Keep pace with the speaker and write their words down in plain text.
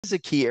is a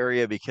key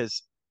area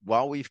because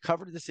while we've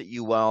covered this at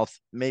UWealth,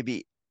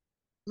 maybe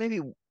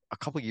a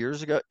couple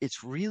years ago,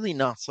 it's really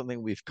not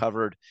something we've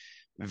covered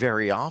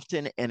very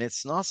often, and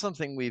it's not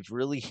something we've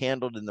really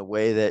handled in the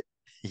way that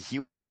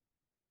you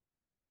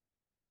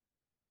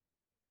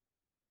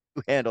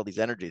handle these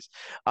energies,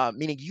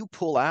 meaning you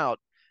pull out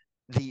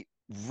the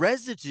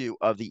residue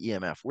of the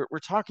EMF. We're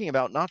talking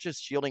about not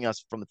just shielding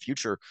us from the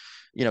future,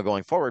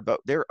 going forward, but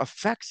there are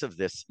effects of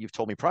this, you've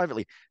told me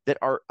privately, that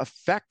are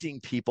affecting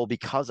people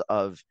because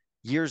of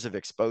years of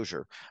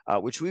exposure,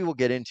 which we will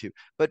get into.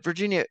 But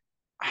Virginia,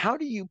 how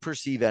do you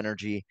perceive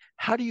energy?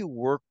 How do you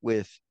work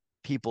with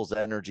people's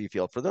energy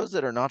field? For those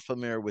that are not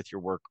familiar with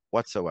your work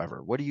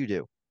whatsoever, what do you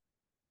do?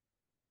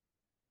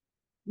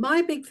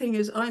 My big thing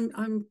is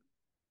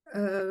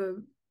uh,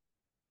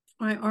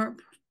 my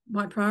art,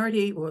 my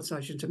priority, or so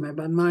I should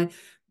remember, my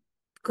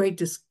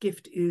greatest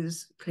gift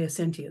is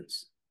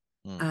clairsentience.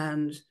 Mm,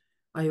 And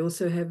I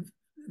also have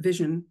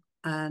vision.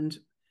 And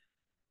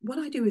what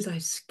I do is I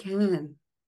scan